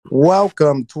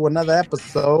Welcome to another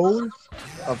episode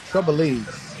of Troublese.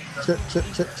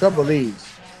 Troublese.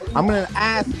 I'm gonna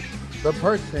ask the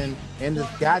person in this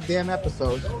goddamn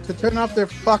episode to turn off their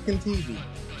fucking TV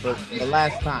for the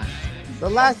last time. The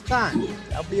last time.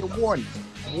 That'll be a warning.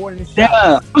 Warning shot.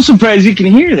 Yeah, I'm surprised you can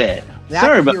hear that. Yeah, I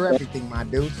Sorry can about hear that. everything, my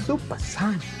dude.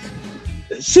 Supersonic.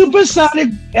 Supersonic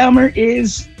Elmer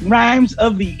is rhymes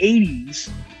of the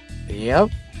 80s.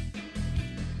 Yep.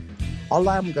 All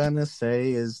I'm gonna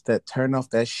say is that turn off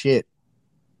that shit.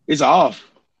 It's off.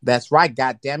 That's right.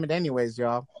 God damn it. Anyways,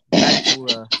 y'all. Back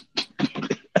to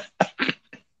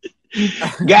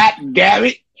God damn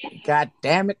it. God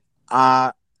damn it.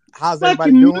 How's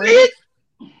everybody Fucking doing? it.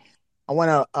 I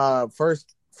want to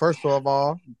first of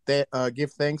all,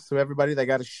 give thanks to everybody that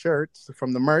got a shirt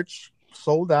from the merch.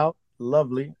 Sold out.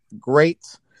 Lovely. Great.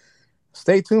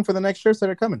 Stay tuned for the next shirts that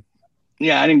are coming.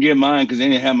 Yeah, I didn't get mine because they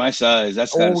didn't have my size.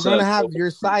 That's kind of we're going to have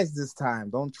your size this time.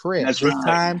 Don't trip. That's this right.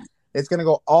 time, it's going to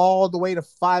go all the way to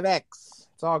 5X.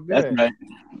 It's all good.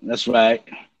 That's right.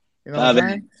 You know what I'm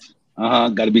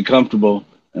saying? Got to be comfortable.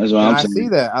 That's what I'm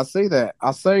saying. I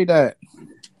say that.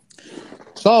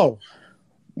 So,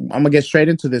 I'm going to get straight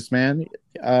into this, man.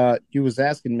 You was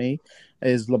asking me,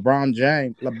 is LeBron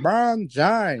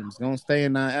James going to stay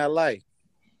in LA?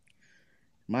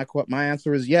 My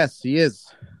answer is yes, he is.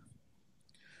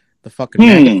 The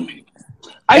fucking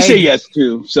I say yes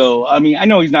too. So I mean, I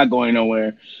know he's not going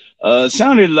nowhere.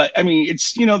 Sounded like, I mean,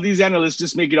 it's, these analysts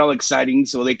just make it all exciting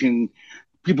so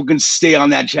people can stay on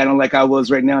that channel like I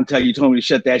was right now until you told me to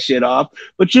shut that shit off.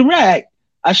 But you're right,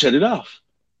 I shut it off.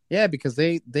 Yeah, because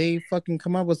they fucking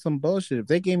come up with some bullshit. If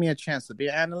they gave me a chance to be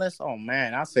an analyst, oh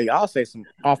man, I'll say some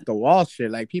off the wall shit.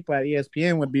 Like people at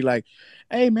ESPN would be like,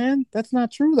 "Hey man, that's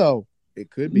not true though." It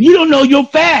could be. You don't know your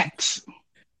facts.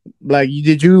 Like,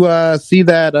 did you see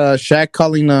that Shaq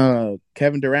calling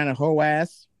Kevin Durant a hoe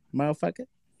ass motherfucker?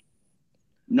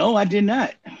 No, I did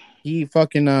not. He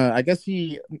fucking I guess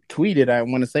he tweeted. I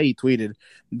want to say he tweeted.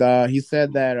 He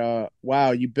said that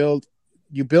wow, you build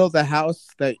the house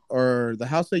the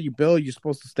house that you build, you're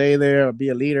supposed to stay there or be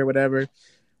a leader or whatever.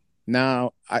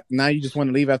 Now you just want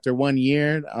to leave after 1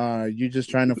 year. You're just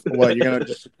trying to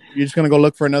you're just gonna go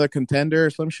look for another contender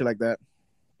or some shit like that.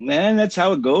 Man, that's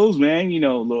how it goes, man.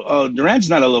 Durant's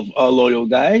not a loyal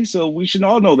guy, so we should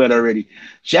all know that already.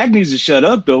 Shaq needs to shut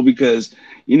up though, because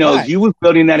he was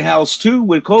building that house too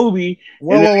with Kobe.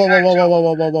 They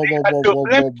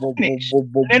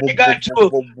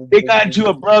got into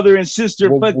a brother and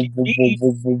sister fucking beef,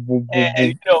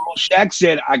 and Shaq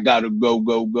said, "I gotta go."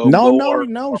 No.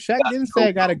 Shaq didn't say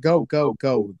I gotta go.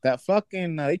 That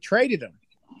fucking they traded him.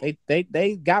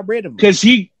 They got rid of him because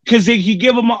he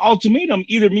gave him an ultimatum: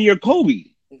 either me or Kobe.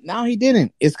 No, he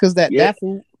didn't. It's because that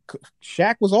fool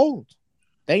Shaq was old.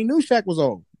 They knew Shaq was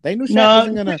old. They knew Shaq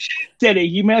wasn't gonna. Said it.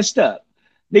 He messed up.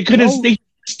 They could have. They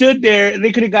stood there.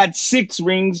 They could have got 6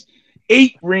 rings,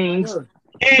 8 rings,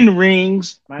 10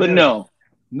 rings, but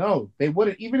no, they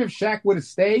wouldn't. Even if Shaq would have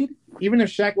stayed, they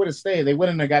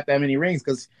wouldn't have got that many rings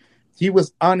because he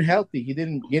was unhealthy. He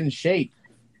didn't get in shape.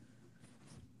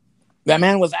 That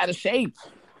man was out of shape.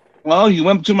 Well, he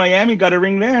went to Miami, got a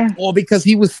ring there. Well, because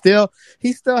he still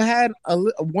had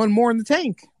one more in the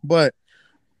tank. But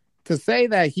to say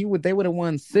that they would have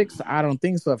won 6, I don't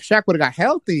think so. If Shaq would have got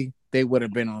healthy, they would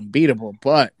have been unbeatable.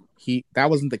 But that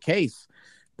wasn't the case.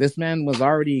 This man was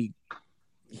already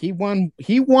he won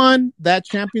that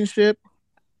championship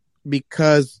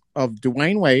because of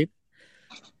Dwayne Wade,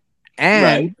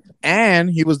 and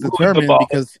he was determined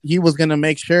because he was going to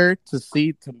make sure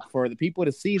for the people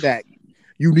to see that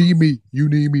you need me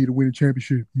to win a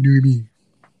championship. You need me.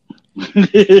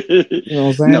 You know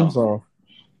what I'm saying? No.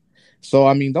 So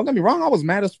I mean, don't get me wrong. I was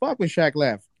mad as fuck when Shaq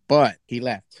left, but he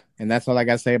left, and that's all I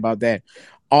got to say about that.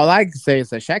 All I can say is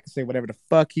that Shaq can say whatever the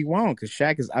fuck he wants because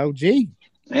Shaq is OG.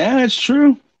 Yeah, that's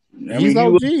true. He's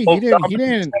OG. He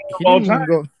didn't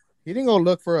go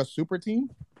look for a super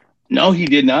team. No, he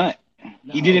did not.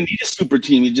 No. He didn't need a super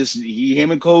team.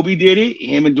 Him and Kobe did it.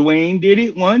 Him and Dwayne did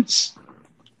it once.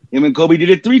 Him and Kobe did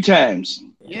it 3 times.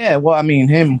 Yeah, well, I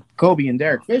mean, Kobe and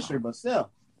Derek Fisher, but still.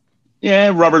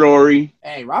 Yeah, Robert Horry.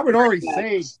 Hey, Robert Horry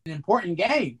saved an important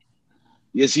game.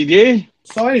 Yes, he did.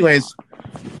 So, anyways,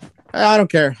 I don't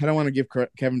care. I don't want to give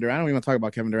Kevin Durant. I don't even want to talk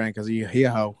about Kevin Durant because he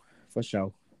a hoe for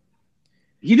sure.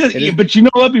 He does. But you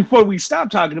know what? Before we stop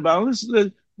talking about this,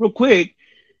 real quick,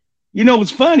 what's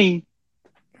funny?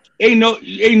 Ain't no,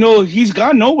 he's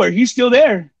gone nowhere. He's still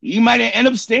there. He might end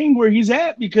up staying where he's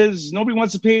at because nobody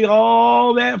wants to pay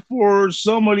all that for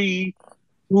somebody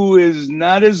who is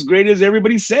not as great as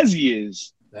everybody says he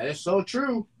is. That is so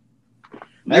true.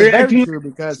 That's very true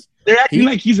because they're acting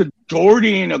like he's a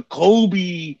Jordan, a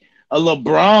Kobe, a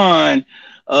LeBron,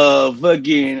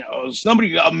 fucking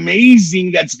somebody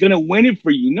amazing that's gonna win it for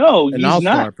you. No, An he's not.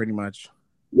 all-star, pretty much.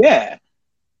 Yeah.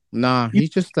 Nah, he's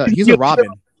just he's a Robin.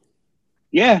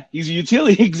 Yeah, he's a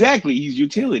utility. Exactly, he's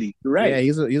utility. You're right. Yeah,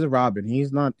 he's a Robin. He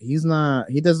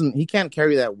can't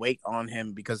carry that weight on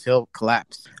him because he'll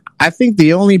collapse. I think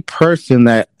the only person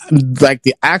that like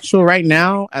the actual right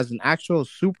now as an actual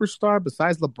superstar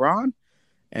besides LeBron,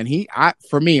 and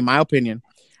for me, in my opinion,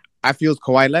 I feel it's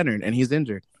Kawhi Leonard, and he's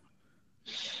injured.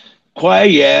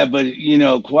 Kawhi, yeah, but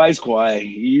Kawhi's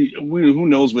Kawhi. Who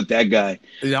knows what that guy?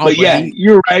 No, but yeah,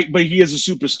 you're right. But he is a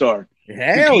superstar.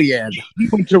 Hell yeah! He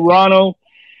went to Toronto,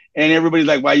 and everybody's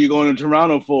like, "Why are you going to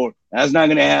Toronto for? That's not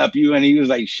going to help you." And he was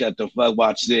like, "Shut the fuck!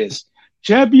 Watch this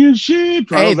championship."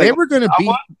 Hey, they were going to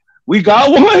beat. We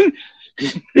got one.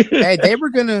 Hey, they were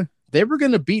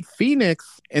gonna beat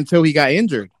Phoenix until he got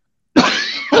injured.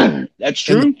 That's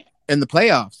true. In the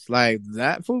playoffs, like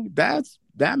that fool,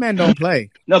 that man don't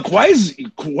play. No,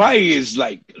 Kawhi is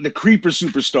like the creeper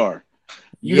superstar.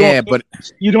 But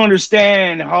you don't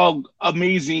understand how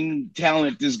amazing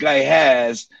talent this guy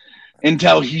has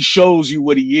until he shows you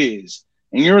what he is,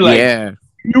 and you're like,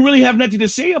 you really have nothing to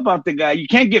say about the guy. You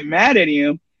can't get mad at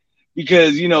him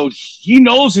because he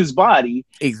knows his body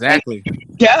exactly.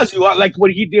 He tells you like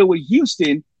what he did with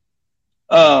Houston,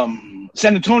 San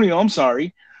Antonio. I'm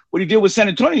sorry. What he did with San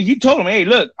Antonio, he told him, "Hey,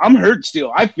 look, I'm hurt still.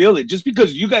 I feel it. Just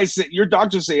because you guys say your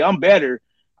doctors say I'm better,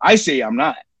 I say I'm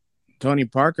not." Tony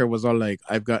Parker was all like,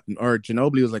 or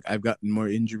Ginobili was like, "I've gotten more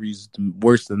injuries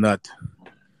worse than that."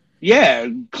 Yeah,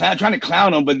 trying to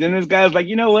clown him, but then this guy's like,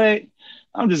 "You know what?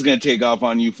 I'm just gonna take off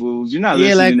on you fools. You're not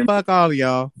listening." Yeah, like fuck all of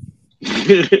y'all.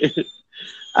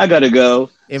 I gotta go.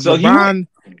 If LeBron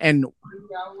and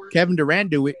Kevin Durant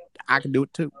do it, I can do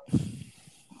it too.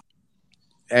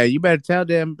 You better tell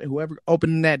them whoever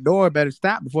opening that door better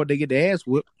stop before they get their ass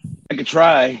whipped. I could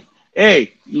try.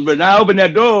 Hey, you better not open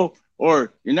that door,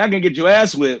 or you're not gonna get your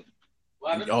ass whipped.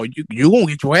 Oh, you won't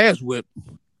get your ass whipped.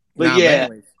 But yeah.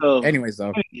 Anyways,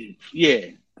 though. Yeah.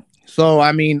 So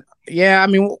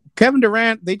Kevin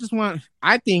Durant, they just want.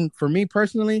 I think for me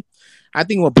personally, I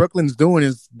think what Brooklyn's doing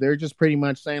is they're just pretty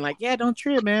much saying like, yeah, don't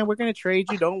trip, man. We're gonna trade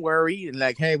you. Don't worry. And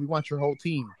like, hey, we want your whole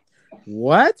team.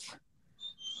 What?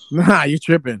 Nah, you're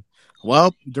tripping.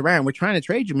 Well, Durant, we're trying to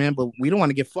trade you, man, but we don't want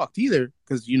to get fucked either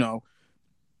because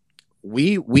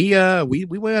we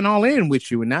went all in with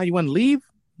you, and now you want to leave,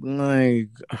 like,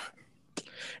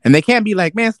 and they can't be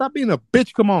like, man, stop being a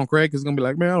bitch. Come on, Craig. It's gonna be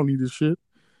like, man, I don't need this shit.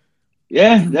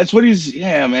 Yeah, that's what he's.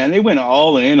 Yeah, man, they went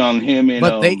all in on him,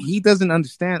 but he doesn't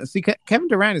understand. See, Kevin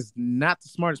Durant is not the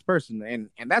smartest person,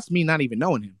 and that's me not even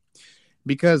knowing him,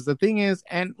 because the thing is,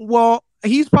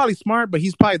 he's probably smart, but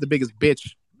he's probably the biggest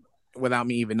bitch without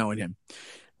me even knowing him,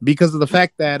 because of the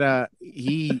fact that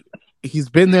he's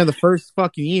been there the first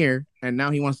fucking year and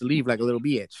now he wants to leave like a little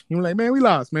bitch. He was like, man, we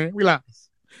lost.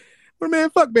 But man,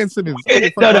 fuck Ben Simmons. They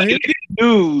didn't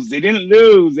lose. They didn't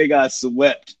lose. They got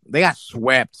swept.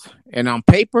 And on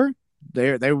paper,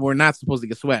 they were not supposed to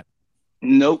get swept.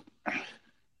 Nope.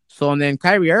 So and then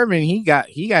Kyrie Irving, he got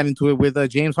into it with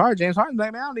James Harden. James Harden's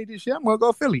like, man, I don't need this shit. I'm gonna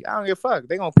go Philly. I don't give a fuck.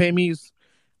 They're gonna pay me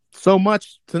so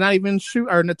much to not even shoot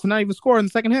or to not even score in the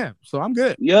second half. So I'm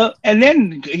good. Yeah. And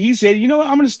then he said, you know what?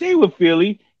 I'm going to stay with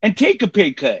Philly and take a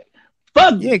pay cut.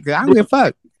 Fuck. Yeah, I don't give a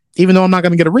fuck. Even though I'm not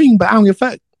going to get a ring, but I don't give a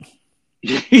fuck.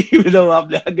 Even though I'm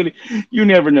not going to, you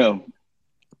never know.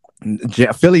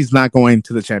 Philly's not going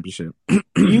to the championship.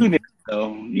 You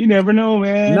never know,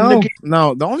 man.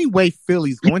 No. The only way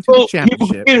Philly's going to the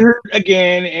championship. Get hurt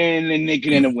again and then they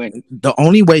can end up winning. The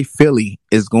only way Philly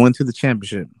is going to the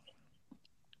championship.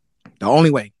 The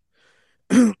only way.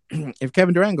 If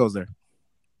Kevin Durant goes there.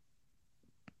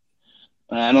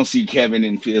 I don't see Kevin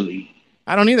in Philly.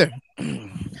 I don't either.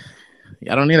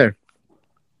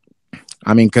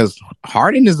 I mean, because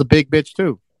Harden is a big bitch,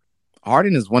 too.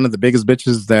 Harden is one of the biggest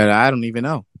bitches that I don't even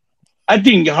know. I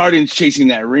think Harden's chasing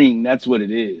that ring. That's what it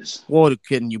is. Well,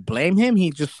 can you blame him? He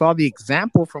just saw the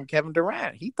example from Kevin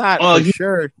Durant. He thought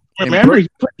sure. Remember, he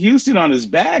put Houston on his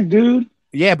back, dude.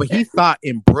 Yeah, but he thought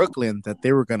in Brooklyn that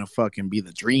they were going to fucking be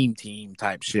the dream team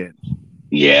type shit.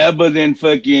 Yeah, but then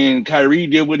fucking Kyrie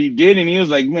did what he did, and he was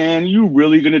like, man, you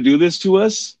really going to do this to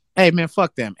us? Hey, man,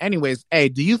 fuck them. Anyways, hey,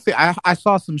 do you think... I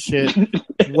saw some shit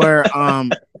where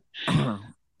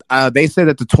they said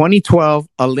that the 2012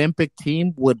 Olympic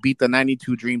team would beat the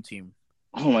 92 Dream Team.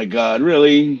 Oh, my God,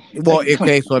 really? Well,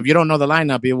 okay, so if you don't know the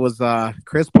lineup, it was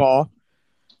Chris Paul.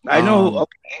 I know.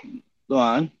 Okay, go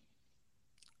on.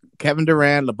 Kevin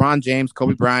Durant, LeBron James,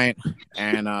 Kobe Bryant,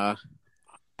 and I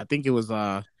think it was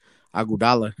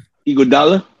Iguodala.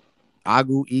 Iguodala?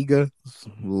 Iguana.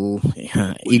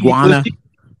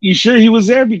 You sure he was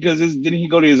there? Because didn't he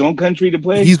go to his own country to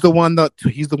play? He's the one that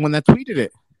tweeted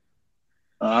it.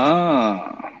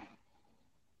 Ah,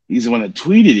 he's the one that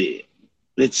tweeted it.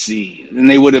 Let's see. And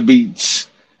they would have beat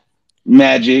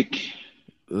Magic,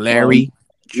 Larry.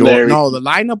 Larry. No, the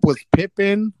lineup was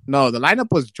Pippen. No, the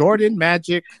lineup was Jordan,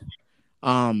 Magic,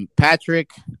 Patrick,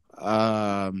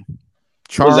 Charles.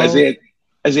 Was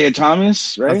Isaiah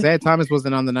Thomas, right? Isaiah Thomas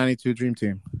wasn't on the 92 Dream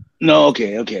Team. No,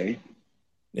 okay.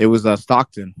 It was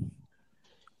Stockton.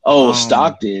 Oh,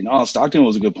 Stockton. Oh, Stockton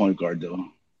was a good point guard, though.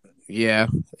 Yeah,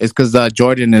 it's because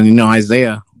Jordan and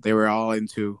Isaiah, they were all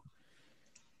into.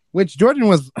 Which Jordan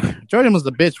was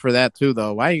the bitch for that too,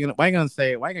 though. Why you gonna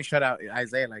shut out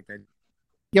Isaiah like that?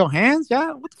 Yo, hands,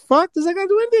 yeah. What the fuck does that guy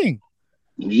do anything?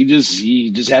 He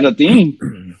just had a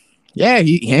theme. Yeah,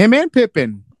 him and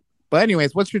Pippen. But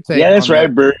anyways, what's your take? Yeah, that's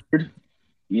right, Bird.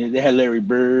 Yeah, they had Larry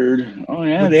Bird. Oh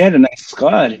yeah, they had a nice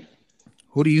squad.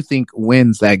 Who do you think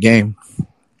wins that game?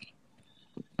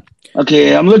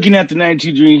 Okay, I'm looking at the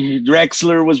 92 Dream.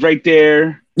 Drexler was right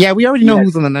there. Yeah, we already know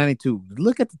who's on the 92.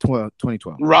 Look at the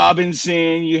 2012.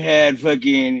 Robinson, you had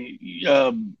fucking...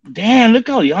 damn, look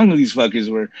how young these fuckers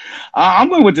were. I'm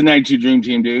going with the 92 Dream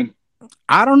Team, dude.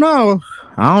 I don't know.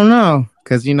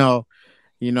 Because,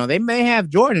 they may have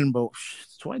Jordan, but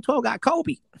 2012 got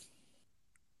Kobe.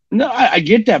 No, I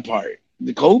get that part.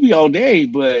 The Kobe all day,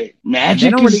 but Magic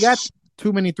they don't really got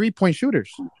too many three-point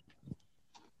shooters.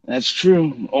 That's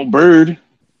true. Oh, Bird.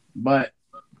 But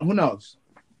who knows?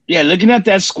 Yeah, looking at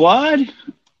that squad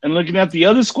and looking at the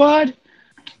other squad,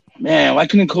 man, why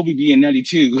couldn't Kobe be in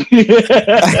 92?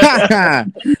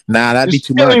 Nah, that'd be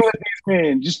too much.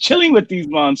 Just chilling with these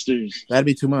monsters. That'd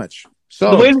be too much.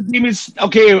 So the way the team is,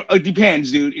 okay, it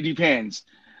depends, dude. It depends.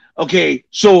 Okay,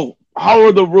 so how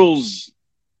are the rules?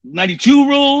 92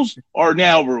 rules or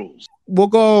now rules? We'll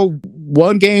go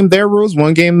one game their rules,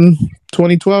 one game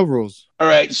 2012 rules. All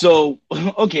right, so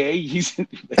okay,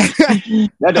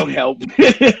 that don't help.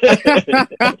 That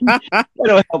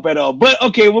don't help at all. But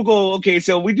okay, we'll go. Okay,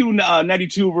 so we do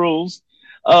 92 rules.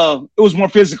 It was more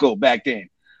physical back then.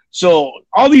 So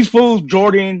all these fools: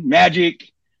 Jordan,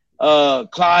 Magic,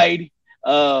 Clyde,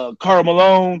 Karl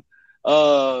Malone,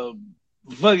 of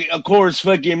course,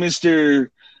 fucking Mr.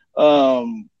 Oh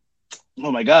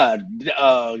my God,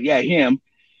 him.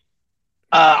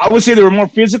 I would say they were more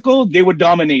physical. They would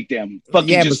dominate them. But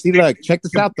see, look, check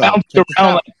this out, though. Bounce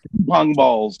around like ping-pong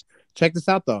balls. Check this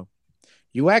out, though.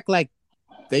 You act like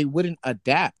they wouldn't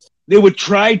adapt. They would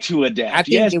try to adapt. I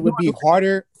think it would be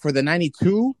harder for the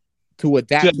 92 to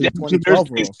adapt to the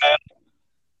 2012 rules.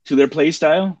 To their play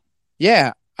style?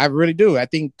 Yeah, I really do. I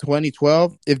think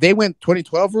 2012, if they went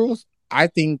 2012 rules, I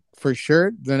think for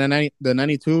sure the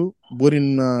 92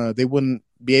 wouldn't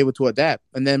be able to adapt.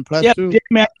 And then plus two. Did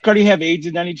Magic already have AIDS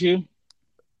in 92?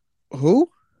 Who?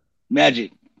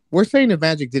 Magic. We're saying that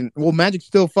Magic didn't. Well, Magic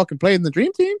still fucking played in the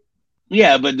Dream Team.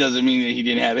 Yeah, but doesn't mean that he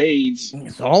didn't have AIDS.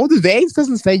 So the AIDS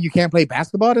doesn't say you can't play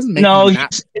basketball. It doesn't make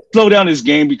he slowed down his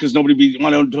game because nobody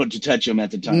wanted to touch him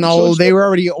at the time. No, so they were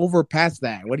already over past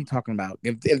that. What are you talking about?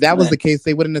 If that was the case,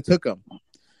 they wouldn't have took him.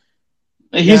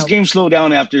 His game slowed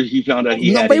down after he found out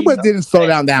he had AIDS. But didn't slow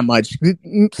down that much.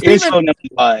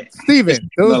 Steven,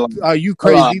 are you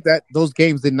crazy that those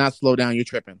games did not slow down? You're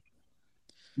tripping.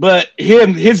 But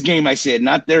his game, I said,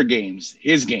 not their games.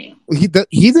 His game. His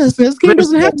game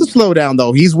doesn't have to slow down,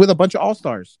 though. He's with a bunch of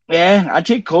all-stars. Yeah, I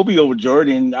take Kobe over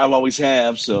Jordan. I always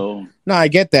have, so. No, I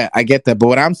get that. But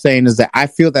what I'm saying is that I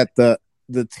feel that the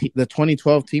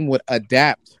 2012 team would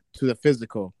adapt to the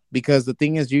physical. Because the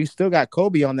thing is, you still got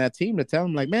Kobe on that team to tell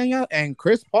him, like, man, yeah, and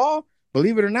Chris Paul,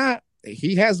 believe it or not,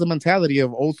 he has the mentality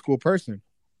of old school person.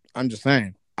 I'm just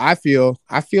saying. I feel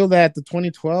that the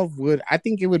 2012 I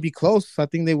think it would be close. I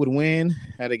think they would win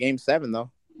at a game 7, though.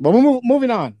 But we're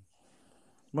moving on.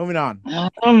 I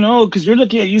don't know, because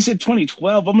you said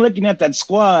 2012. I'm looking at that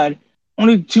squad.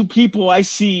 Only 2 people I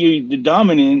see the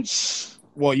dominance.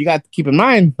 Well, you got to keep in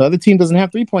mind, the other team doesn't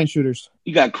have 3-point shooters.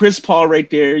 You got Chris Paul right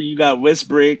there. You got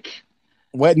Westbrook.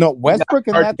 Westbrook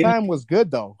at that time was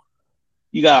good, though.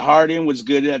 You got Harden was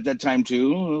good at that time,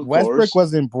 too. Westbrook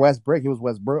wasn't Westbrook. He was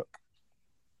Westbrook.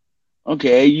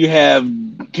 Okay, you have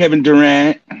Kevin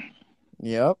Durant.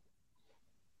 Yep.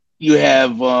 You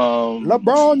have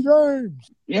LeBron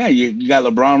James. Yeah, you got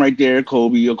LeBron right there.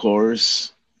 Kobe, of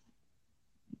course.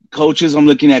 Coaches, I'm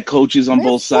looking at coaches on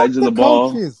both sides of the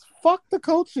ball. Fuck the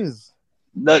coaches.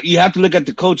 You have to look at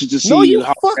the coaches to see. No, you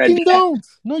fucking don't.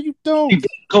 No, you don't.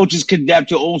 Coaches can adapt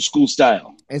to old school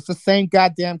style. It's the same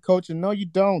goddamn coach, and no, you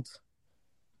don't.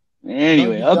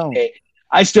 Anyway, okay.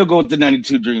 I still go with the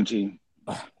 92 Dream Team.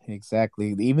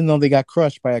 exactly. Even though they got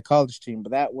crushed by a college team,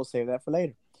 but we'll save that for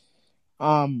later.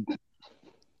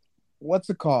 What's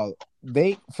it called?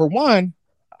 For one,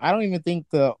 I don't even think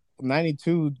the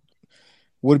 92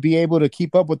 would be able to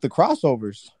keep up with the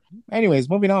crossovers. Anyways,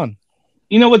 moving on.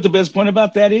 You know what the best point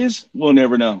about that is? We'll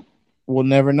never know. We'll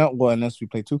never know. Well, unless we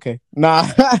play 2K. Nah.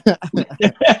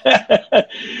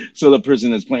 So the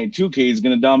person that's playing 2K is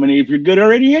going to dominate if you're good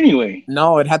already anyway.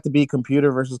 No, it had to be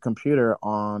computer versus computer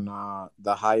on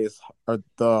the highest or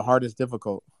the hardest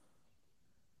difficult.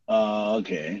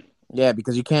 Okay. Yeah,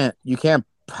 because you can't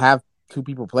have two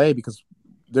people play because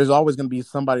there's always going to be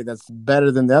somebody that's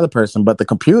better than the other person. But the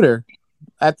computer,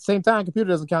 at the same time, computer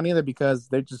doesn't count either because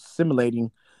they're just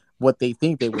simulating what they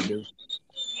think they would do.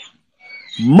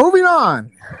 Moving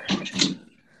on.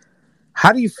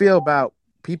 How do you feel about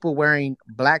people wearing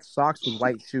black socks with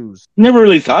white shoes? Never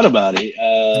really thought about it.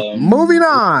 Moving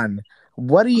on.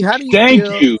 How do you Thank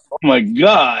feel? you. Oh my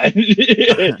God.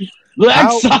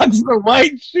 Black socks or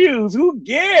white shoes. Who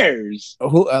cares? A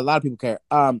lot of people care.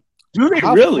 Do they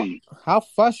really? How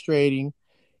frustrating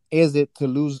is it to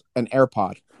lose an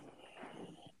AirPod?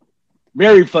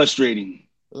 Very frustrating.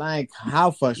 Like,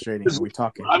 how frustrating are we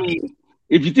talking? I mean,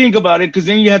 if you think about it, because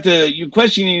then you're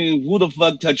questioning who the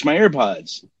fuck touched my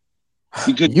AirPods.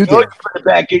 Because you put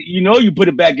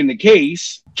it back in the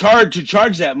case, charge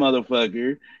that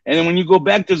motherfucker, and then when you go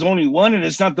back, there's only one, and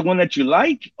it's not the one that you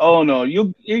like. Oh no,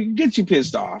 it gets you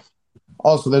pissed off.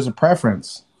 Also, there's a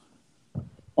preference.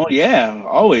 Oh yeah,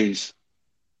 always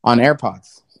on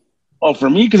AirPods. Oh, for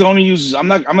me, because I'm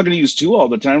not going to use two all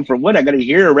the time. For what? I got to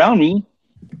hear around me.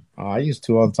 Oh, I use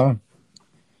two all the time.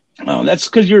 Oh, that's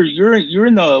because you're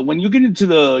in when you get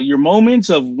into your moments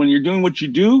of when you're doing what you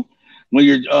do, when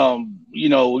you're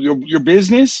your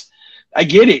business. I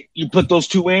get it. You put those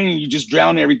two in and you just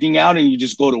drown everything out and you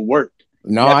just go to work.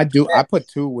 No, I do. I put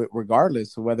two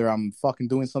regardless of whether I'm fucking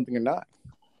doing something or not.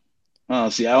 Oh,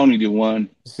 see, I only do one.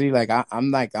 See, like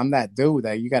I'm that dude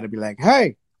that you got to be like,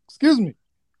 hey, excuse me,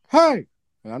 hey,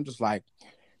 and I'm just like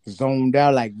zoned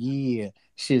out, like yeah,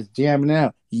 shit's jamming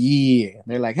out, yeah. And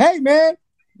they're like, hey man,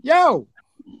 yo,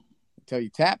 until you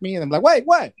tap me, and I'm like, wait,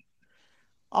 what?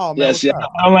 Oh man, yeah, see,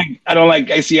 I don't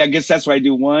like. I see. I guess that's why I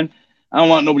do one. I don't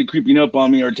want nobody creeping up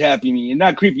on me or tapping me, and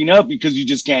not creeping up because you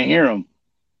just can't hear them.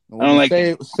 I don't like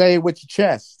say it with your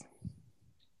chest.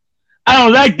 I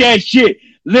don't like that shit,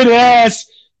 little ass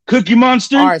Cookie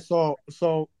Monster. All right,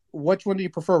 so which one do you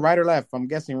prefer, right or left? I'm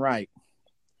guessing right.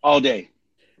 All day.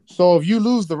 So if you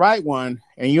lose the right one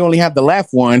and you only have the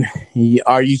left one,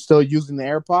 are you still using the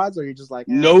AirPods, or are you just like,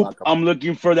 nope? I'm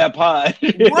looking for that pod.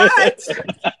 What?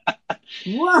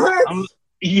 What?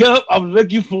 I'm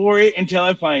looking for it until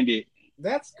I find it.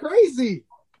 That's crazy.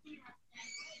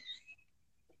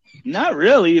 Not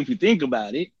really, if you think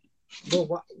about it. But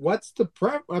what's the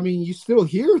prep? I mean, you still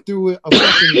hear through a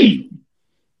fucking.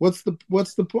 What's the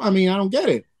point? I mean, I don't get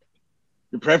it.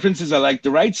 The preferences, I like the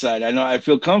right side. I know I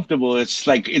feel comfortable. It's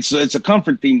like it's a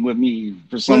comfort thing with me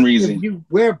for some reason. If you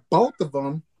wear both of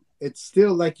them, it's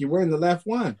still like you're wearing the left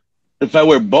one. If I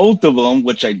wear both of them,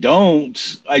 which I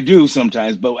don't, I do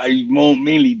sometimes, but I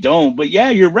mainly don't. But yeah,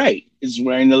 you're right. It's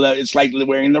wearing the left. It's like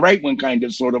wearing the right one, kind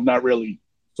of, sort of, not really.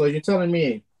 So you're telling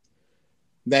me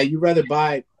that you rather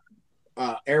buy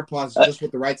AirPods just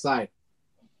with the right side?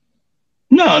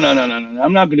 No.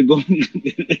 I'm not gonna go.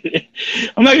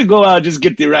 I'm not gonna go out and just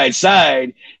get the right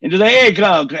side and just like, hey,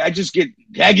 come, can I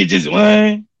get just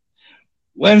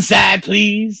one side,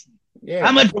 please? Yeah.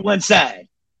 How much for one side?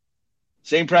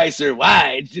 Same price or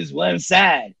why? It's just one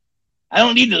side. I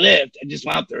don't need the left. I just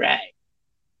want the right.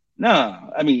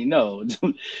 No, I mean no.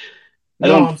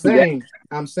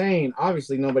 I'm saying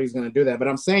obviously nobody's gonna do that, but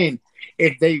I'm saying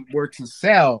if they were to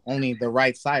sell only the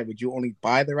right side, would you only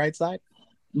buy the right side?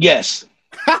 Yes.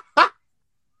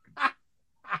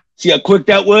 See how quick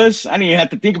that was? I didn't even have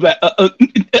to think about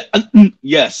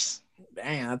yes.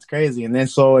 Damn, that's crazy. And then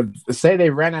so if say they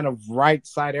ran out of right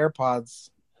side AirPods,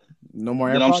 no more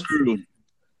AirPods? Then I'm screwed.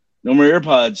 No more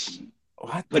AirPods.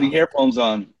 What? Putting earphones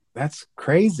on. That's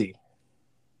crazy.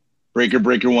 Breaker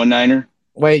 19er.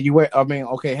 Wait, you wear? I mean,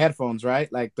 okay, headphones,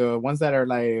 right? Like the ones that are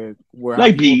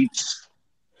like Beats.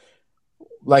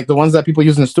 Like the ones that people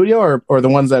use in the studio, or the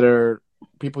ones that are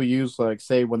people use, like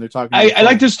say when they're talking. I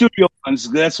like the studio ones.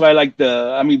 That's why I like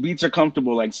Beats are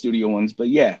comfortable like studio ones, but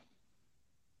yeah.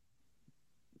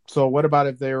 So what about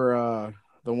if they were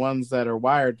the ones that are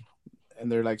wired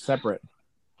and they're like separate?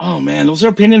 Oh man, those are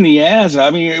a pain in the ass. I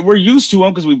mean, we're used to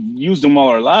them because we've used them all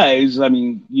our lives. I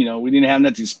mean, we didn't have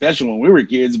nothing special when we were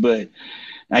kids, but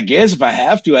I guess if I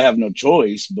have to, I have no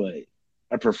choice. But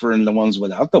I prefer the ones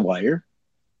without the wire.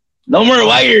 No more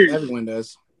wires. Everyone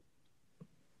does.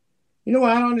 You know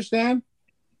what I don't understand?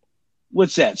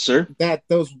 What's that, sir? That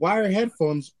those wire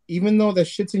headphones, even though the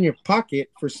shit's in your pocket,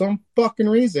 for some fucking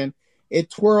reason, it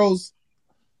twirls.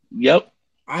 Yep.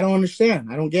 I don't understand.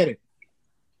 I don't get it.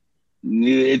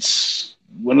 It's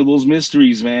one of those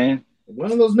mysteries, man.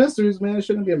 One of those mysteries, man. It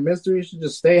shouldn't be a mystery. It should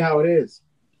just stay how it is.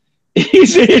 He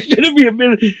said it shouldn't be a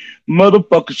mystery.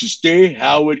 Motherfucker should stay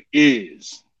how it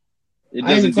is. It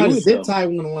I even doesn't do it, did though. tie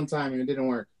one time and it didn't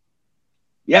work.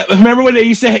 Yeah, remember when they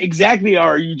used to exactly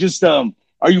are you just are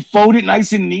you folded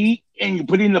nice and neat and you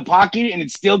put it in the pocket and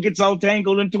it still gets all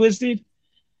tangled and twisted?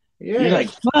 Yeah. You're like,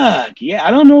 fuck, yeah,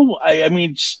 I don't know. I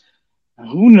mean,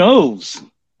 who knows?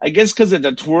 I guess because of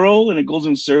the twirl and it goes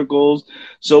in circles.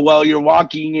 So while you're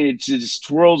walking, it just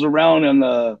twirls around in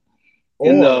the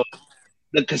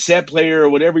cassette player or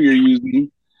whatever you're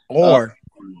using. Or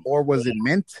was it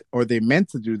meant, or they meant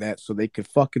to do that so they could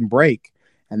fucking break,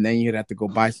 and then you'd have to go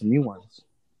buy some new ones.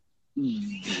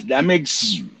 That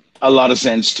makes a lot of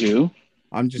sense too.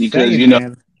 I'm just because saying, you know,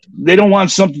 man, they don't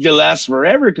want something to last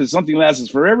forever, because something lasts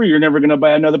forever, you're never gonna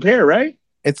buy another pair, right?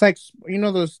 It's like, you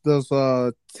know, those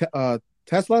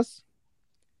Teslas.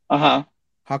 Uh-huh.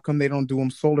 How come they don't do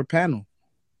them solar panel?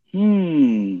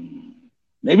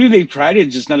 Maybe they tried it,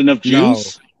 just not enough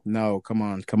juice. No, come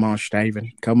on,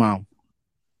 Steven, come on.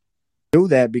 Do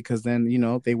that, because then, you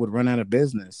know, they would run out of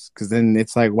business. Because then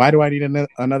it's like, why do I need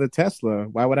another Tesla?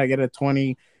 Why would I get a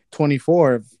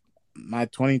 2024 if my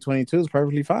 2022 is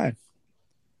perfectly fine?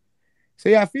 So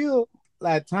yeah, I feel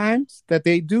at times that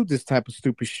they do this type of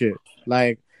stupid shit.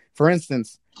 Like, for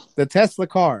instance, the Tesla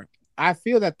car. I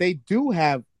feel that they do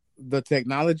have the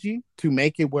technology to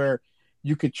make it where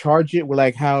you could charge it with,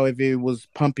 like, how if it was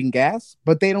pumping gas,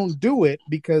 but they don't do it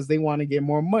because they want to get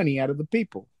more money out of the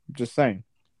people. I'm just saying.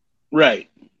 Right.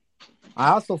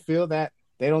 I also feel that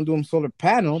they don't do them solar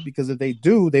panel, because if they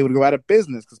do, they would go out of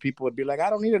business, because people would be like, I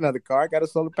don't need another car. I got a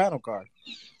solar panel car.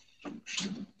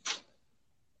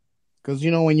 Because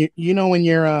when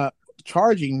you're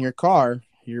charging your car,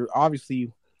 you're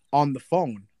obviously on the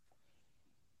phone,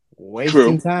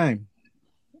 wasting time.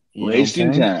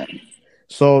 Wasting time.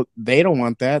 So they don't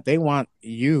want that. They want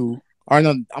you, or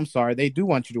no, I'm sorry, they do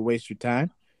want you to waste your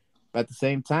time. But at the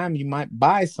same time, you might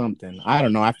buy something. I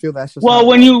don't know. I feel that's just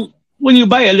when you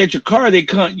buy an electric car,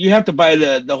 you have to buy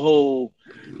the whole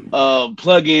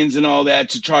plugins and all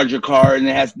that to charge your car, and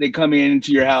they come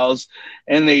into your house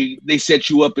and they set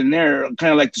you up in there,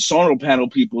 kind of like the solar panel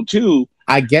people too.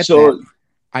 I get that.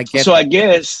 I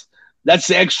guess that's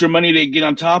the extra money they get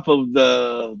on top of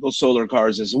those solar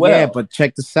cars as well. Yeah, but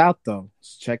check this out though.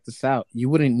 Check this out. You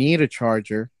wouldn't need a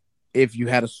charger if you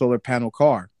had a solar panel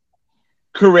car.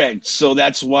 Correct. So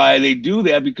that's why they do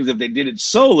that, because if they did it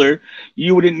solar,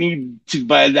 you wouldn't need to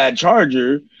buy that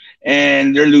charger,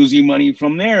 and they're losing money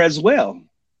from there as well.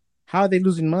 How are they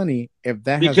losing money if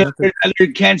that because has nothing? They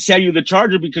can't sell you the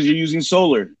charger because you're using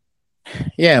solar.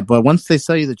 Yeah, but once they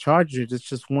sell you the charger, it's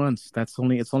just once.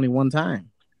 It's only one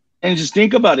time. And just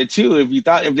think about it too. If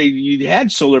you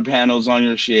had solar panels on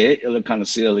your shit, it looked kind of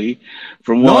silly.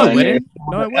 For one, it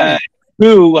wouldn't.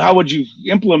 Two, how would you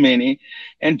implement it?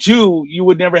 And two, you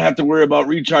would never have to worry about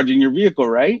recharging your vehicle,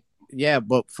 right? Yeah,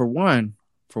 but for one,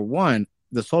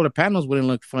 the solar panels wouldn't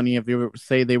look funny if you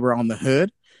say they were on the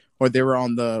hood, or they were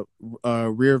on the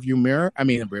rear view mirror. I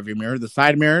mean, the rear view mirror, the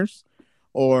side mirrors,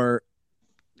 or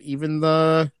even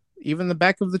the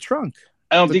back of the trunk.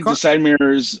 I don't think the side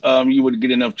mirrors you would get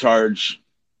enough charge.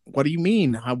 What do you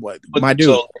mean? My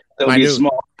dude, I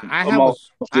have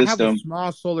a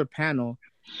small solar panel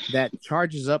that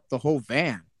charges up the whole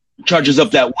van. Charges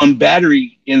up that one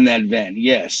battery in that van,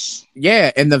 yes.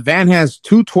 Yeah, and the van has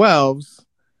two 12s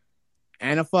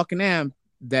and a fucking amp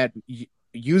that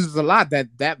uses a lot.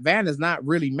 That van is not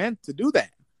really meant to do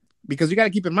that, because you got to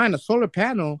keep in mind, a solar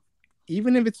panel,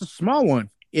 even if it's a small one,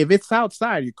 if it's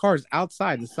outside, your car's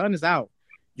outside, the sun is out,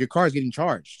 your car's getting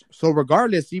charged. So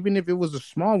regardless, even if it was a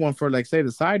small one for, like, say,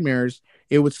 the side mirrors,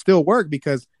 it would still work,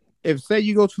 because if, say,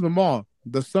 you go to the mall,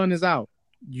 the sun is out,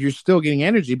 you're still getting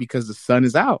energy because the sun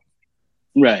is out.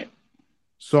 Right.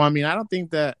 So, I mean, I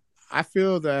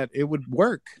feel that it would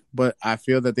work, but I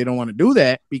feel that they don't want to do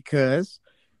that, because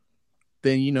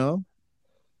then,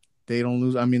 they don't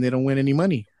lose. I mean, they don't win any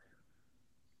money.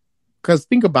 Because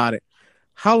think about it.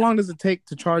 How long does it take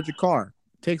to charge a car?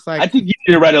 It takes I think you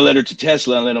need to write a letter to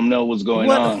Tesla and let them know what's going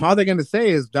on. All they're going to say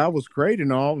is, that was great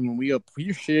and all, and we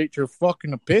appreciate your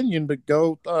fucking opinion, but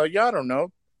go, I don't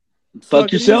know.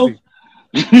 Fuck yourself?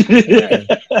 Yeah.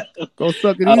 Go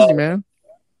suck it easy, man.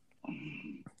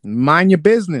 Mind your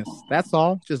business. That's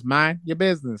all. Just mind your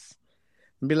business.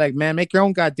 And be like, man, make your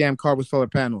own goddamn car with solar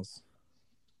panels.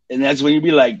 And that's when you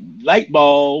be like, light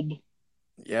bulb.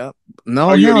 Yep. No,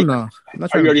 Or you hell already, no. I'm not or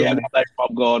trying you to already put have more. the light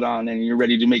bulb going on and you're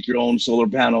ready to make your own solar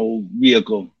panel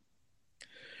vehicle.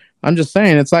 I'm just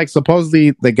saying, it's like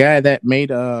supposedly the guy that made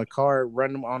a car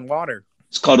run on water.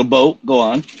 It's called a boat. Go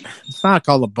on. It's not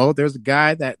called a boat. There's a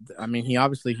guy that, I mean, he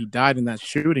obviously he died in that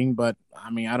shooting, but I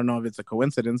mean, I don't know if it's a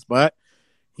coincidence, but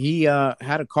he had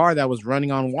a car that was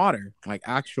running on water, like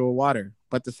actual water.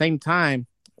 But at the same time,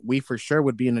 we for sure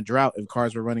would be in a drought if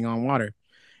cars were running on water,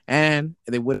 and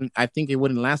they wouldn't. I think it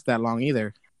wouldn't last that long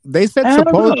either. They said I don't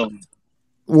suppose. know.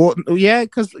 Well, yeah,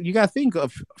 because you got to think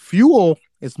of fuel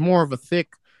is more of a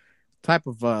thick type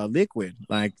of liquid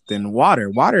like than water.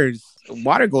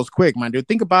 Water goes quick, man, dude.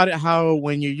 Think about it. How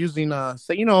when you're using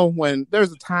say, when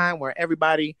there's a time where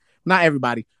everybody, not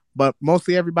everybody, but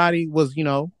mostly everybody was,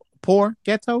 poor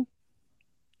ghetto.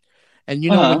 And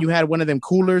when Uh-huh. you had one of them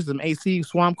coolers, them AC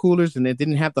swamp coolers, and it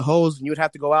didn't have the hose, and you would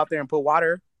have to go out there and put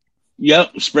water.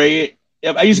 Yep. Spray it.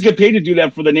 Yep. I used to get paid to do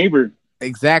that for the neighbor.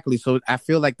 Exactly. So I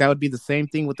feel like that would be the same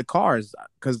thing with the cars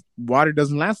because water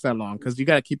doesn't last that long. Because you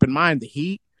got to keep in mind the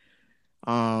heat.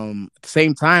 At the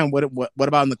same time, what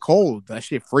about in the cold? That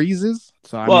shit freezes.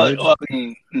 So I mean, Well, I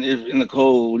mean, if in the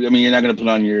cold, I mean, you're not going to put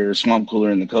on your swamp cooler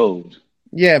in the cold.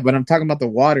 yeah, but I'm talking about the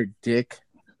water, dick.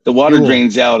 The water Fuel.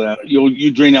 drains out.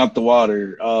 You drain out the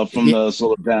water from He, the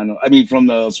solar panel. I mean, from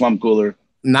the swamp cooler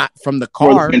not from the for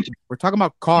the car. winter. We're talking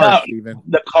about cars, Now, Steven.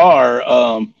 the car.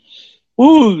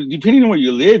 Ooh, depending on where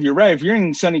you live, you're right. If you're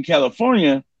in sunny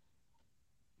California,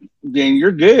 then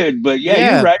you're good. But yeah, you're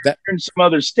Yeah, right. If that you're in some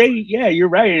other state, yeah, you're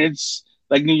right. And it's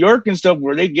like New York and stuff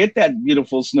where they get that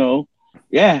beautiful snow.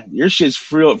 Yeah, your shit's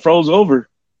froze over.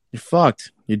 you're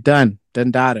fucked. You're done. Done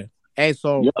data. Hey,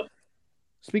 so Yep,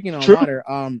 speaking on true. water,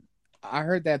 I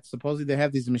heard that supposedly they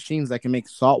have these machines that can make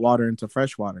salt water into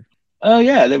fresh water. Oh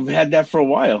yeah, they've had that for a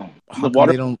while. The How come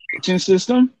water they don't? filtration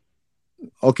system.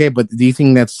 Okay, but do you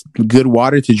think that's good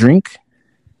water to drink?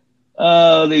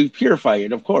 They purify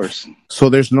it, of course. So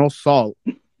there's no salt.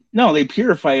 No, they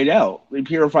purify it out. They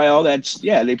purify all that.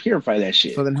 Yeah, they purify that So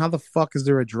shit. then how the fuck is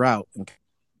there a drought?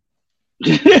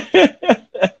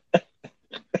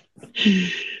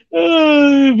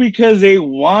 Because they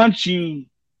want you.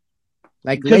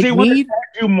 Like Because they Lake want to Mead?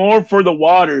 do more for the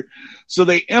water, so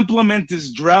they implement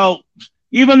this drought.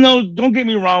 Even though, don't get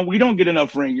me wrong, we don't get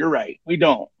enough rain. You're right, we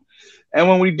don't. And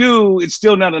when we do, it's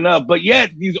still not enough. But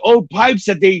yet, these old pipes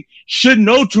that they should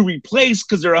know to replace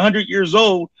because they're 100 years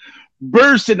old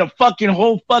burst and the fucking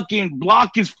whole fucking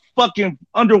block is fucking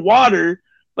underwater.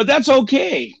 But that's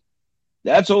okay.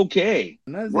 That's okay.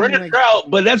 Another We're in thing, a like drought,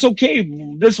 but that's okay.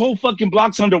 This whole fucking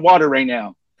block's underwater right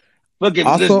now. Fucking, they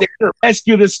also,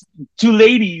 rescue this two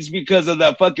ladies because of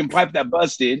that fucking pipe that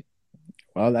busted.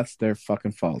 well, that's their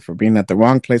fucking fault for being at the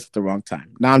wrong place at the wrong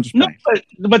time. Now I'm just No, playing.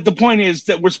 but the point is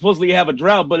that we're supposedly have a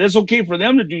drought, but it's okay for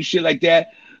them to do shit like that.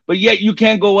 But yet you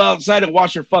can't go outside and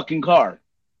wash your fucking car.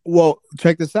 Well,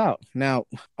 check this out. Now,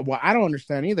 what I don't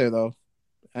understand either, though,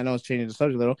 I know it's changing the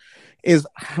subject a little, is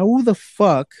how the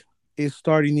fuck is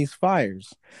starting these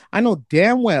fires? I know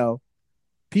damn well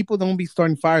people don't be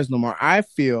starting fires no more. I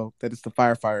feel that it's the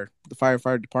firefighter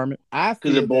department. I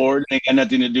Because they're feel that bored and they got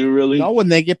nothing to do really. no, when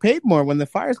they get paid more when the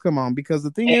fires come on, because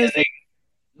the thing And is,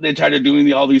 they try to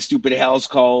doing all these stupid house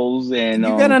calls and you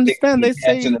gotta understand. They cats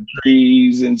in say the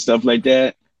trees and stuff like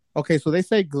that. okay, so they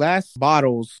say glass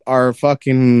bottles are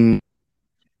fucking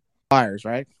fires,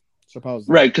 right?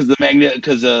 Supposedly. Right, because the magnet,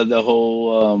 because the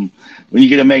whole when you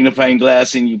get a magnifying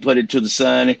glass and you put it to the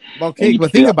sun and Okay, you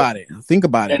but put it think up about it. Think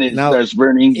about and it. it Now, starts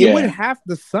burning. it would Yeah, have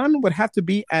the sun would have to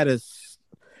be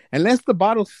unless the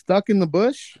bottle's stuck in the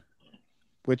bush,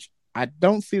 which I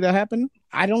don't see that happen.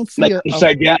 I don't see like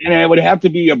upside down, and it would have to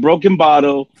be a broken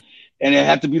bottle, and it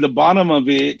had to be the bottom of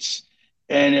it,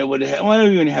 and it would well, it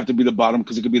don't even have to be the bottom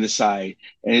because it could be the side,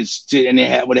 and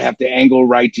would have to angle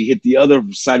right to hit the other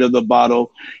side of the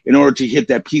bottle in order to hit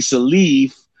that piece of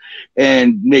leaf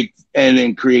and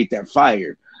then create that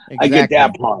fire. I get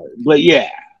that exactly. part, but yeah,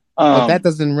 But that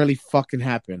doesn't really fucking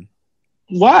happen.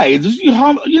 why? You know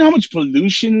how much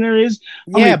pollution there is?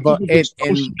 How Yeah, many but people just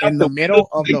throw shit out in the the middle window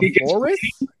of think the it gets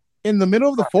forest, in the middle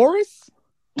of the forest,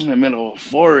 in the middle of a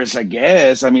forest? I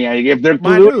guess. I mean, if they're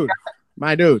my polluting, dude,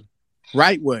 my dude,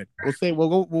 Wrightwood.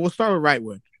 We'll start with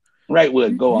Wrightwood. right,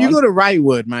 would go You on. go to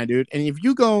Wrightwood, my dude, and if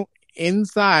you go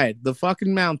inside the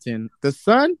fucking mountain, the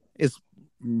sun is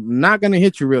not gonna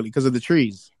hit you really because of the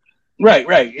trees. Right,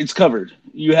 right. It's covered.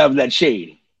 You have that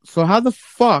shade. So how the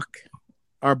fuck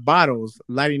are bottles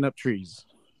lighting up trees?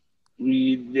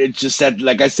 It's just that,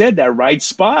 like I said, that right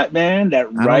spot, man. That I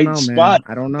don't right know, man. spot.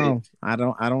 I don't know. I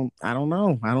don't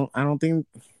know. I don't think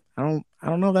I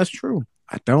don't know if that's true.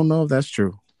 I don't know if that's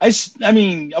true. I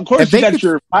mean, of course, you got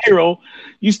your pyro.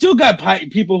 You still got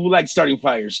people who like starting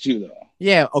fires too, though.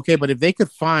 Yeah, okay, but if they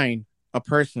could find a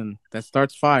person that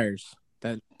starts fires,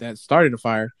 that started a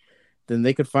fire, then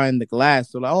they could find the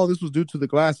glass. So like, oh, this was due to the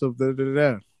glass of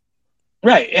the.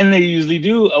 Right, and they usually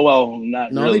do. Well,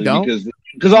 not no, really, they don't.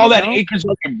 Because all that acres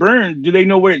get burned. Do they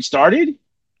know where it started?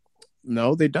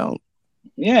 No, they don't.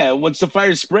 Yeah, once the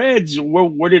fire spreads,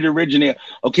 where did it originate?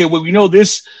 Okay, well, we know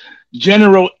this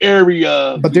general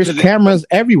area, but there's cameras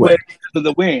everywhere. Because of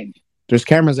the wind. There's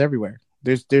cameras everywhere.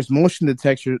 There's motion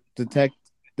detectors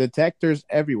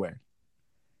everywhere.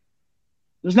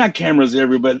 There's not cameras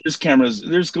everywhere, but there's cameras.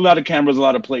 There's a lot of cameras, a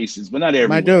lot of places, but not everywhere.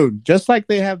 My dude, just like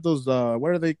they have those,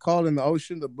 what are they called in the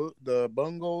ocean? The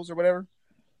bungalows or whatever.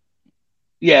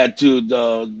 Yeah, to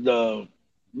the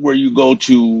where you go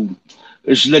to,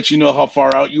 it should let you know how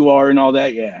far out you are and all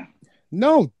that. Yeah.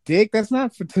 No, Dick, that's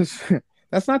not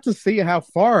to see how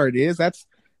far it is.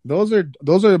 Those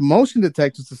are motion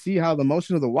detectors to see how the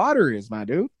motion of the water is, my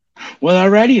dude. Well,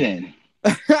 alrighty then.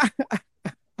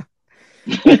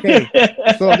 Okay,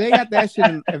 so if they got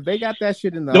that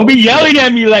shit in the don't be yelling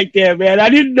at me like that, man. I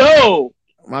didn't know.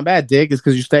 My bad, Dick. It's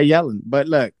because you stay yelling. But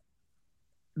look,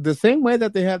 the same way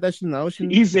that they have that shit in the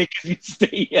ocean. You say because you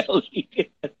stay yelling.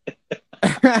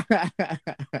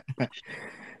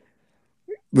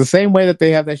 The same way that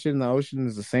they have that shit in the ocean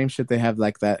is the same shit they have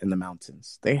like that in the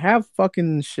mountains. They have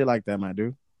fucking shit like that, my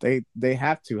dude. They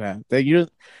have to have.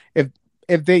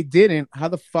 If they didn't, how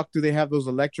the fuck do they have those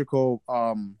electrical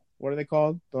what are they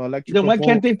called? The electrical. Then why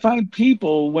can't they find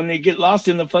people when they get lost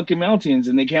in the fucking mountains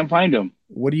and they can't find them?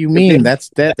 What do you mean? That's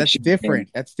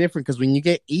different. That's different because when you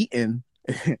get eaten,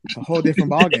 it's a whole different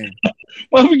ballgame.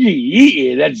 Well, when you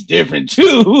eat it, that's different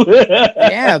too.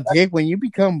 Yeah, Dick. When you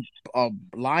become a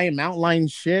mountain lion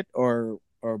shit or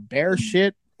bear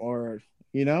shit, or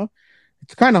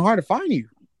it's kind of hard to find you.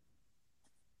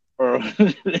 Or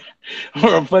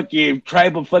a fucking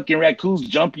tribe of fucking raccoons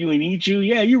jump you and eat you.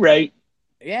 Yeah, you're right.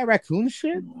 Yeah, raccoon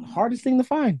shit, hardest thing to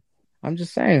find. I'm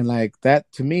just saying, like that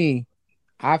to me,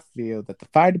 I feel that the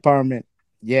fire department.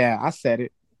 Yeah, I said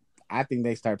it. I think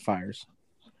they start fires.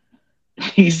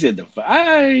 He said the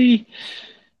fire.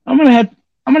 I'm gonna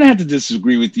have to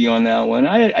disagree with you on that one.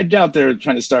 I doubt they're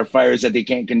trying to start fires that they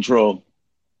can't control.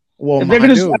 Well, if they're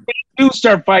gonna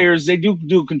start fires, they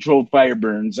do control fire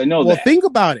burns. I know that. Well, think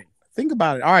about it.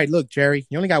 All right, look, Jerry,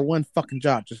 you only got one fucking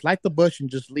job. Just light the bush and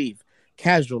just leave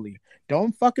casually.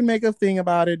 Don't fucking make a thing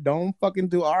about it. Don't fucking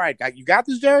do. All right, you got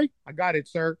this, Jerry? I got it,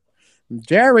 sir.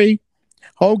 Jerry,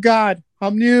 oh God,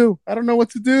 I'm new. I don't know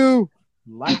what to do.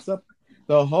 Lights up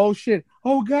the whole shit.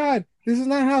 Oh God, this is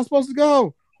not how it's supposed to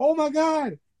go. Oh my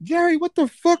God, Jerry, what the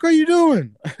fuck are you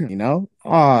doing?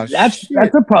 Oh, that's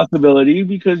a possibility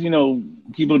because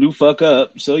people do fuck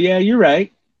up. So yeah, you're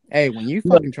right. Hey, when you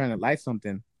fucking trying to light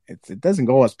something, it doesn't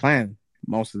go as planned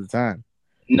most of the time.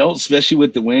 No, especially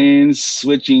with the winds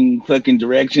switching fucking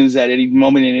directions at any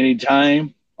moment and any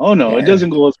time. Oh no, It doesn't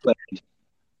go as planned.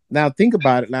 Now think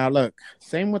about it. Now look,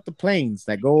 same with the planes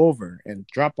that go over and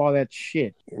drop all that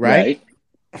shit, right?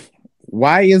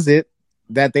 Why is it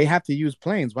that they have to use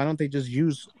planes? Why don't they just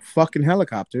use fucking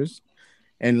helicopters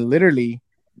and literally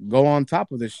go on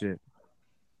top of this shit?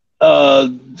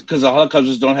 Because the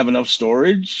helicopters don't have enough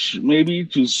storage, maybe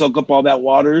to soak up all that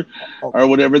water or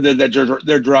whatever that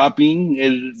they're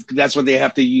dropping. That's what they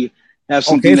have to have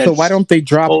something. Okay, so why don't they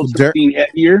drop dirt?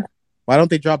 Heavier? Why don't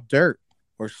they drop dirt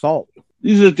or salt?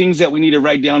 These are the things that we need to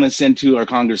write down and send to our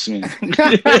congressman.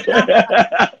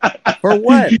 For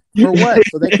what?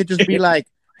 So they could just be like,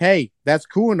 "Hey, that's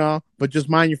cool and all, but just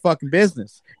mind your fucking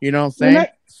business." You know what I'm saying?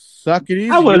 Suck it easy.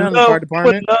 I would love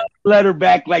a letter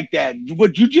back like that.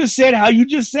 What you just said, how you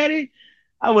just said it,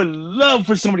 I would love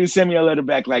for somebody to send me a letter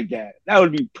back like that. That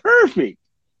would be perfect.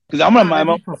 Because I'm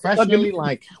gonna professionally,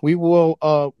 like we will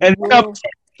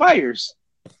fires.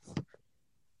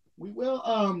 We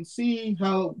will see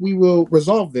how we will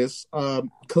resolve this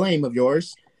claim of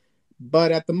yours,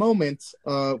 but at the moment,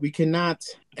 we cannot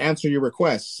answer your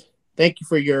requests. Thank you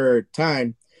for your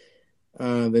time,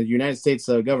 the United States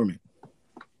government.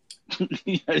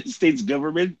 United States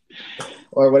government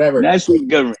or whatever. National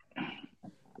government.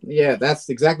 Yeah, that's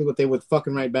exactly what they would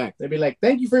fucking write back. They'd be like,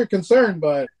 "Thank you for your concern,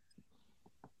 but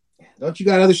don't you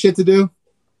got other shit to do?"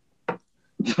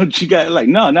 Don't you got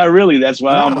no, not really. That's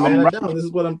why This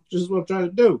is what I'm trying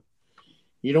to do.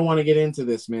 You don't want to get into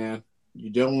this, man. You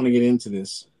don't want to get into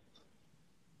this.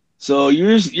 So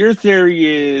your theory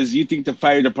is you think the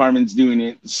fire department's doing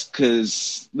it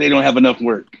because they don't have enough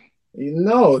work.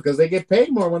 No, because they get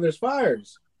paid more when there's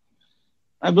fires.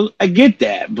 I get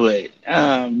that, but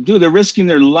dude, they're risking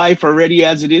their life already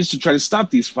as it is to try to stop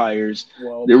these fires.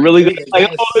 Well, They're my really thing gonna is like,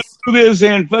 that oh, let's do this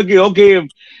and fucking okay.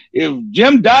 If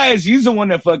Jim dies, he's the one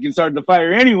that fucking started the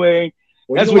fire anyway.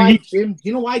 well, That's what he.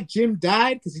 You know why Jim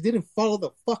died? Because he didn't follow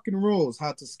the fucking rules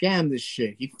how to scam this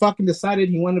shit. He fucking decided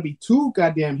he wanted to be too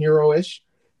goddamn hero-ish,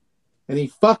 and he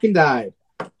fucking died.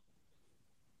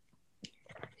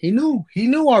 He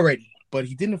knew already, but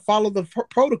he didn't follow the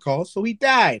protocol, so he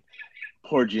died.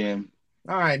 Poor Jim.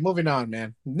 All right, moving on,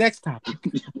 man. Next topic.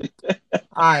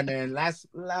 All right,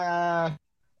 man.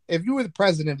 If you were the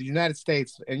president of the United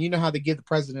States and you know how they give the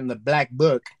president the black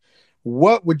book,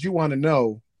 what would you want to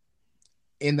know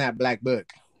in that black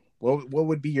book? What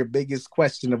would be your biggest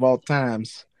question of all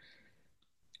times?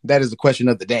 That is the question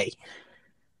of the day.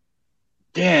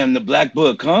 Damn, the black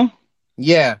book, huh?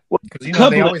 Yeah,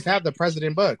 because they always have the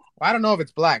president book. Well, I don't know if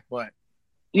it's black, but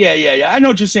yeah. I know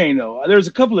what you're saying though. There's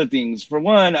a couple of things. For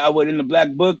one, I would in the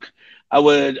black book, I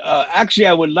would ask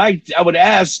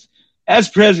as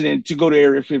president to go to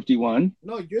Area 51.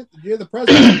 No, you're the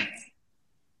president.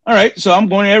 All right, so I'm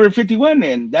going to Area 51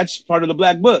 then. That's part of the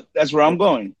black book. That's where I'm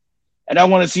going. And I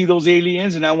want to see those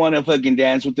aliens and I want to fucking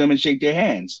dance with them and shake their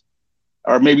hands.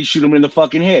 Or maybe shoot them in the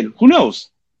fucking head. Who knows?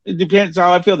 It depends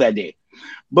how I feel that day.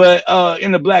 But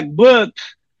in the black book,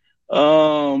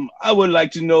 I would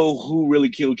like to know who really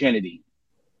killed Kennedy.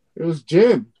 It was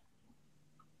Jim.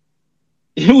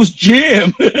 It was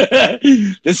Jim.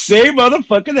 The same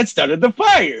motherfucker that started the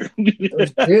fire. It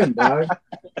was Jim, dog.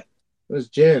 It was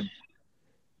Jim.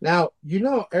 Now,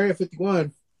 Area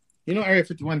 51, Area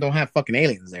 51 don't have fucking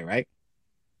aliens there, right?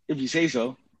 If you say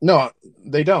so. No,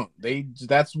 they don't.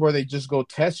 That's where they just go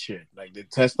test shit. Like they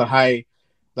test the high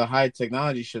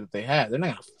technology shit that they have. They're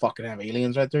not gonna fucking have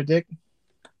aliens right there, Dick.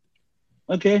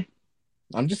 Okay.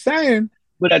 I'm just saying.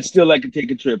 But I'd still like to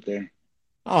take a trip there.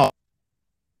 Oh.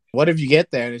 What if you get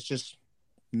there and it's just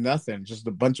nothing? Just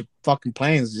a bunch of fucking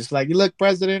planes. Just like, look,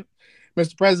 Mr.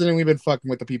 President, we've been fucking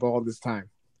with the people all this time.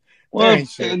 Well,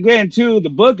 again, too, the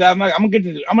book, I'm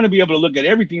gonna be able to look at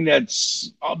everything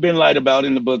that's been lied about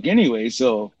in the book anyway.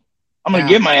 So I'm gonna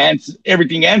get my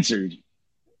everything answered.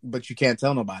 But you can't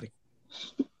tell nobody.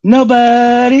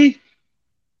 Nobody.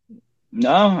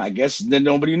 No, I guess then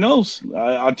nobody knows.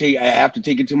 I have to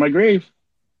take it to my grave.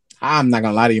 I'm not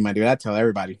gonna lie to you, my dude. I tell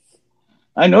everybody.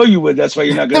 I know you would. That's why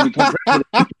you're not gonna become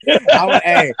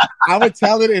president. I would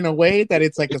tell it in a way that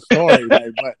it's like a story,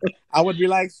 right? But I would be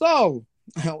like, so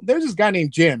there's this guy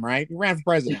named Jim, right? He ran for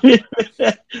president,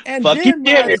 and Jim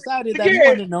decided that he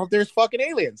wanted to know if there's fucking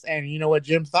aliens. And you know what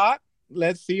Jim thought?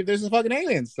 Let's see if there's fucking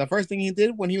aliens. The first thing he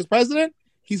did when he was president,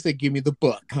 he said, "Give me the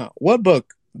book." Huh? What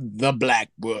book? The black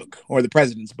book or the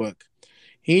president's book.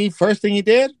 First thing he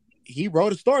did, he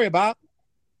wrote a story about.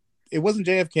 It wasn't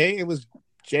JFK. It was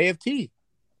JFT.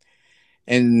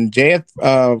 And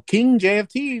King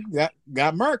JFT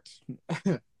got murked.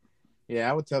 Yeah,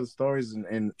 I would tell the stories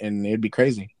and it'd be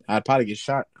crazy. I'd probably get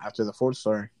shot after the fourth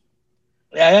story.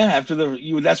 Yeah,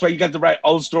 that's why you got to write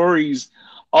all stories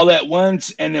all at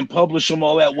once and then publish them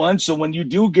all at once. So when you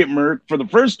do get murked for the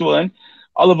first one,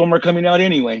 all of them are coming out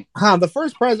anyway. The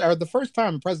first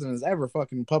time a president has ever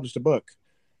fucking published a book.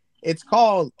 It's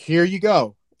called Here You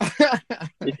Go.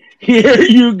 Here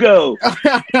you go.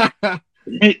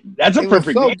 That's a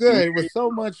perfect. It was so good. It was so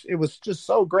much. It was just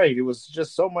so great. It was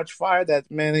just so much fire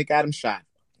that man, it got him shot.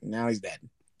 Now he's dead.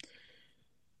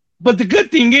 But the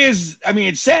good thing is, I mean,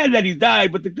 it's sad that he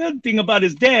died. But the good thing about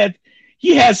his death,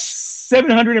 he has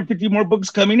 750 more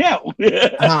books coming out.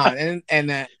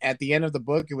 And at the end of the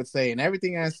book, it would say, and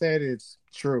everything I said is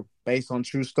true, based on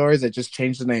true stories. That just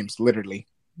changed the names, literally.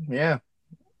 Yeah.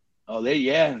 Oh,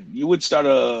 you would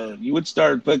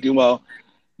start fucking. Well,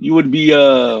 you would be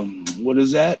what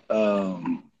is that?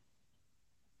 When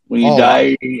you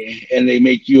die and they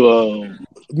make you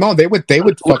No, they would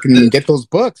fucking get those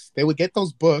books. They would get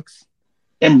those books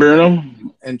and burn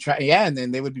them and try. Yeah, and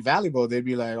then they would be valuable. They'd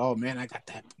be like, "Oh man, I got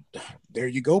that. There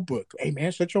you go, book. Hey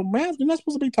man, shut your mouth. You're not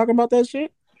supposed to be talking about that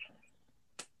shit,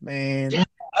 man." Yeah,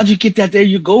 how'd you get that? There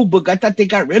you go, book. I thought they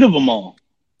got rid of them all.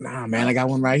 Nah, man, I got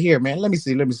one right here, man. Let me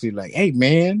see. Like, hey,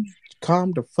 man,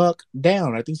 calm the fuck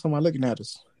down. I think someone looking at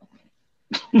us.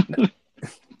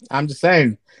 I'm just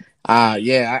saying.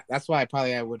 That's why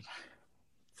I would,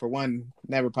 for one,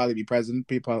 never probably be president.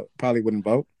 People probably wouldn't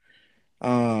vote.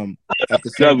 At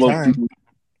the same time,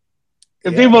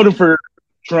 if they voted for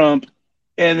Trump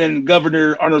and then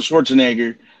Governor Arnold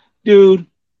Schwarzenegger, dude,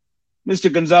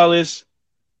 Mr. Gonzalez.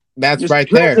 That's right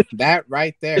there. That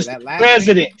right there. Mr. That last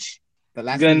president. Name, the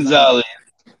last Gonzalez.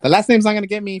 The last name's not gonna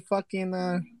get me fucking.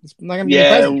 It's not gonna be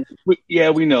president.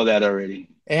 We know that already.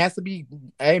 It has to be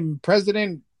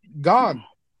President gone.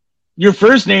 Your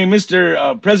first name,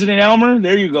 Mr. President Elmer.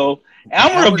 There you go.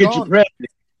 Elmer will get you president.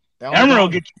 Elmer will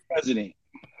get you president.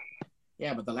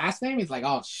 Yeah, but the last name is like,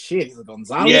 oh shit, he's a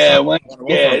Gonzalez. Yeah,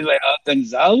 it's like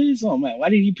Gonzalez. Oh man, why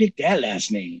did he pick that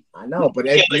last name? I know, but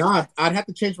if not, I'd have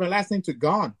to change my last name to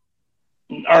Gone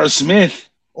or Smith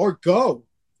or Go.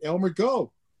 Elmer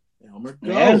Go. Elmer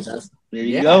Go. Yeah, there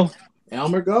you go.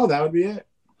 Elmer Go. That would be it.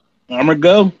 Elmer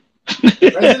Go.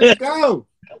 President Go.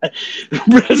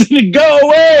 President Go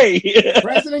away.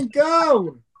 President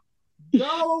Go.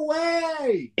 Go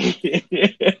away.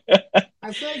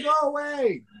 I say go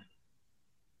away.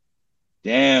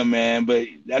 Damn, man, but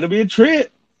that'll be a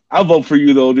trip. I'll vote for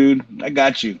you, though, dude. I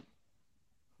got you.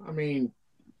 I mean,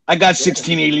 I got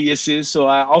 16 aliases, so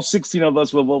all 16 of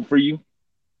us will vote for you.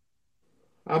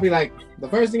 I'll be like, the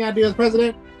first thing I do as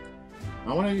president,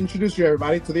 I want to introduce you,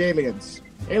 everybody, to the aliens.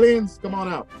 Aliens, come on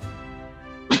out.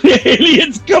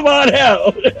 Aliens, come on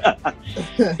out.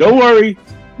 Don't worry.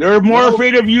 They're more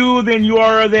afraid of you than you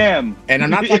are of them. And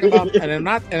I'm not talking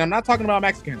about I'm not talking about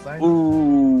Mexicans. Right?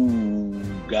 Ooh,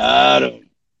 got him.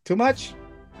 Too much?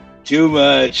 Too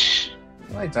much.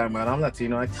 What are you talking about? I'm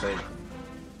Latino. I can say it.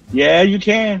 Yeah, you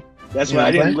can. That's why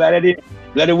I didn't. Glad I did.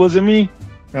 Glad it wasn't me.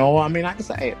 No, I mean I can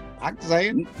say it. I can say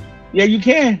it. Yeah, you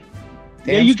can.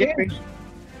 Damn, yeah, you scary. can.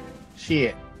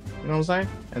 Shit. You know what I'm saying?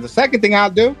 And the second thing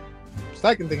I'll do,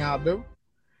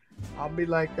 I'll be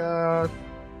like,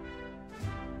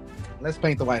 let's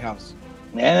paint the White House.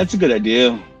 Man, that's a good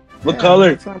idea. What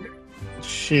color?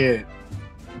 Shit.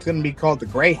 It's going to be called the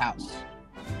Gray House.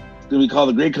 It's going to be called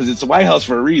the Gray because it's the White House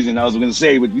for a reason. I was going to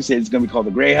say, but you said it's going to be called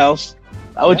the Gray House.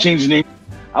 I would change the name.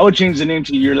 I would change the name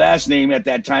to your last name at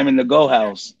that time in the Go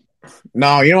House.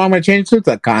 No, you know what I'm going to change to?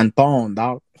 The Canton,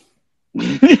 dog.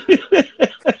 The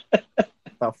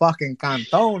fucking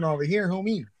Canton over here,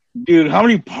 homie. Dude, how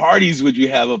many parties would you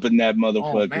have up in that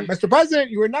motherfucker? Oh, man. Mr.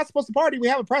 President, you were not supposed to party. We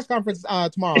have a press conference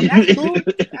tomorrow. That's cool.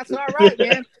 That's all right,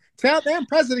 man. Tell them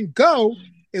President Go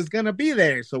is going to be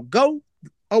there. So go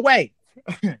away.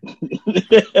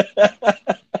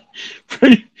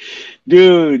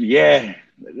 Dude, yeah.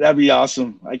 That'd be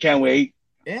awesome. I can't wait.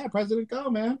 Yeah, President Go,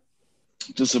 man.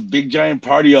 Just a big giant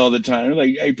party all the time.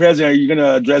 Like, hey, President, are you going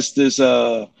to address this?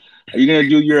 Are you going to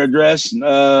do your address?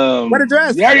 What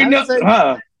address? You already know.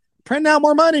 Huh? Print out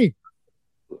more money.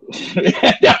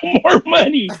 More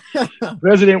money.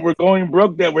 President, we're going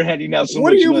broke that we're handing out so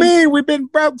much money. What do you mean? We've been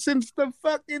broke since the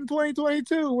fucking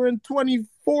 2022. We're in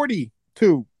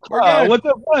 2042. What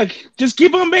the fuck? Just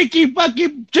keep on making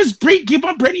fucking, keep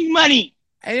on printing money.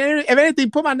 And if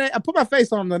anything, put my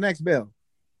face on the next bill.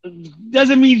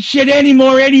 Doesn't mean shit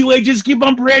anymore anyway. Just keep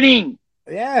on printing.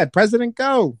 Yeah, President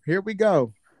Go. Here we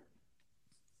go.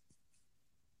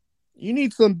 You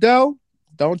need some dough?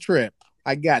 Don't trip.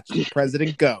 I got you,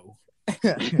 President Go.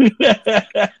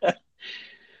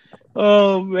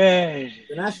 Oh, man.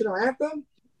 The national anthem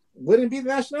wouldn't be the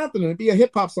national anthem. It'd be a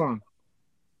hip-hop song.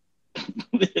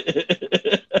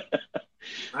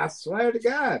 I swear to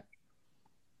God.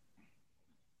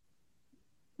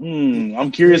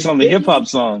 I'm curious on the hip-hop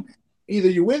song. Either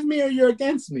you're with me or you're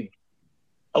against me.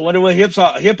 I wonder what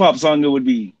hip-hop song it would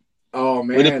be. Oh,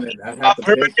 man.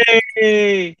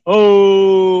 Hey,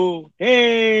 oh,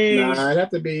 hey. Nah, it'd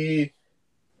have to be...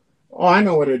 Oh, I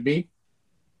know what it'd be.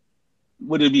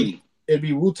 What'd it be? It'd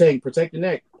be Wu-Tang, Protect Your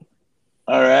Neck.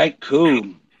 All right,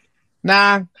 cool.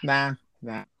 Nah.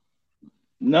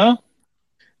 No?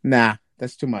 Nah,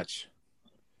 that's too much.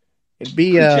 It'd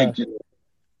be...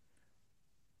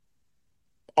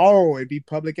 Oh, it'd be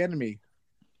Public Enemy.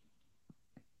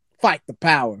 Fight the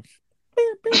power.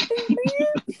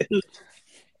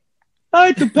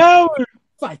 Fight the power.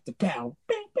 Fight the power.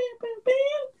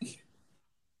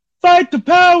 Fight the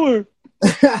power.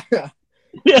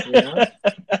 Yeah.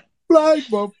 Fly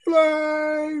for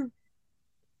fly.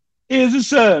 Is the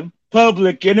sun.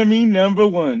 Public Enemy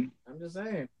 #1. I'm just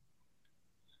saying.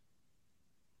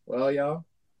 Well, y'all,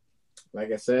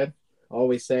 like I said,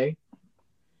 always say,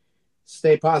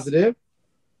 stay positive.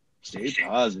 Stay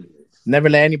positive. Never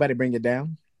let anybody bring you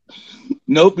down.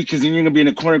 Nope, because then you're gonna be in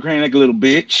a corner crying like a little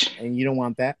bitch. And you don't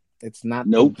want that. It's not.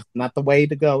 Nope. It's not the way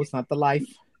to go. It's not the life.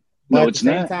 But no, it's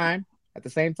not. At the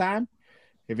same time,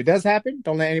 if it does happen,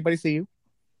 don't let anybody see you.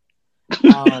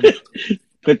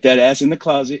 Put that ass in the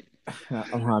closet.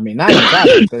 I mean, not in the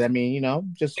closet, but I mean,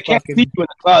 just I can't see you in the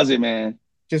closet, man.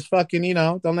 Just fucking,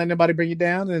 don't let anybody bring you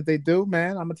down. And if they do,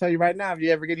 man, I'm gonna tell you right now, if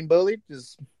you're ever getting bullied,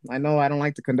 I know I don't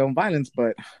like to condone violence,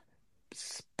 but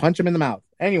punch them in the mouth.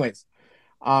 Anyways,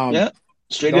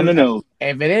 straight in the nose.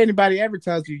 If anybody ever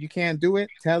tells you you can't do it,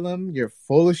 tell them you're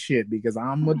full of shit because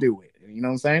I'm gonna do it. You know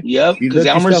what I'm saying? Yep, You because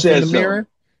look Elmer yourself in the says mirror. so.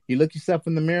 You look yourself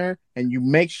in the mirror, and you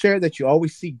make sure that you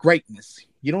always see greatness.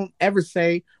 You don't ever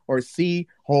say or see,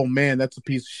 "Oh man, that's a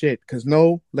piece of shit." Because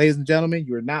no, ladies and gentlemen,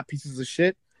 you are not pieces of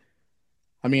shit.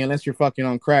 I mean, unless you're fucking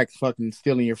on crack, fucking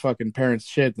stealing your fucking parents'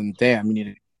 shit, then damn, you need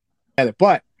to together.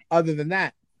 But other than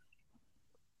that,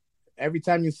 every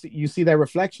time you see that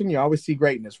reflection, you always see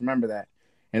greatness. Remember that,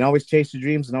 and always chase your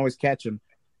dreams and always catch them.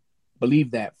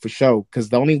 Believe that for sure. Because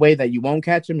the only way that you won't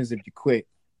catch them is if you quit.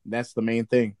 That's the main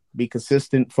thing. Be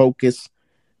consistent, focus,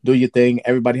 do your thing.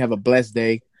 Everybody have a blessed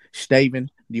day. Staven,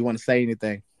 do you want to say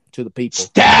anything to the people?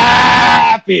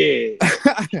 Stop it.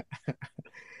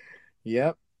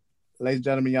 Yep. Ladies and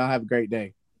gentlemen, y'all have a great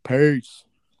day. Peace.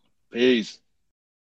 Peace.